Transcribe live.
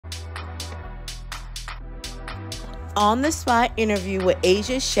on-the-spot interview with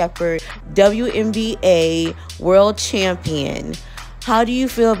Aisha Steppard, WNBA world champion. How do you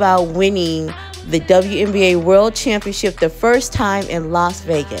feel about winning the WNBA World Championship the first time in Las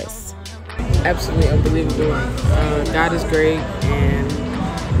Vegas? Absolutely unbelievable. God is great, and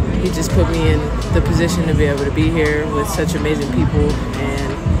He just put me in the position to be able to be here with such amazing people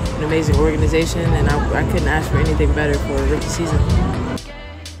and an amazing organization, and I couldn't ask for anything better for a rookie season.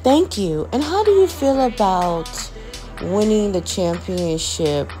 Thank you. And how do you feel about winning the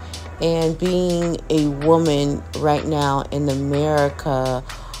championship and being a woman right now in America,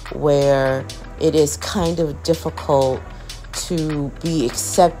 where it is kind of difficult to be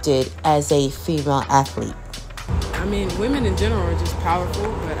accepted as a female athlete? I mean, women in general are just powerful,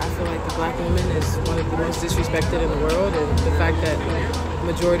 but I feel like the black woman is one of the most disrespected in the world, and the fact that the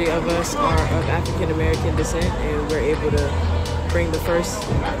majority of us are of African American descent and we're able to bring the first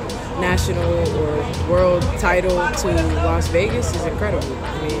national or world title to Las Vegas is incredible.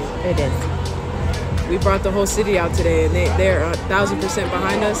 I mean, It is. we brought the whole city out today, and they're 1,000%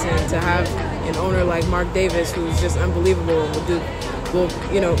 behind us, and to have an owner like Mark Davis, who's just unbelievable and will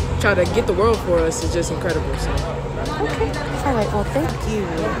try to get the world for us, is just incredible. So. Okay. All right. Well, thank you.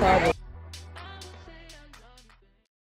 No problem.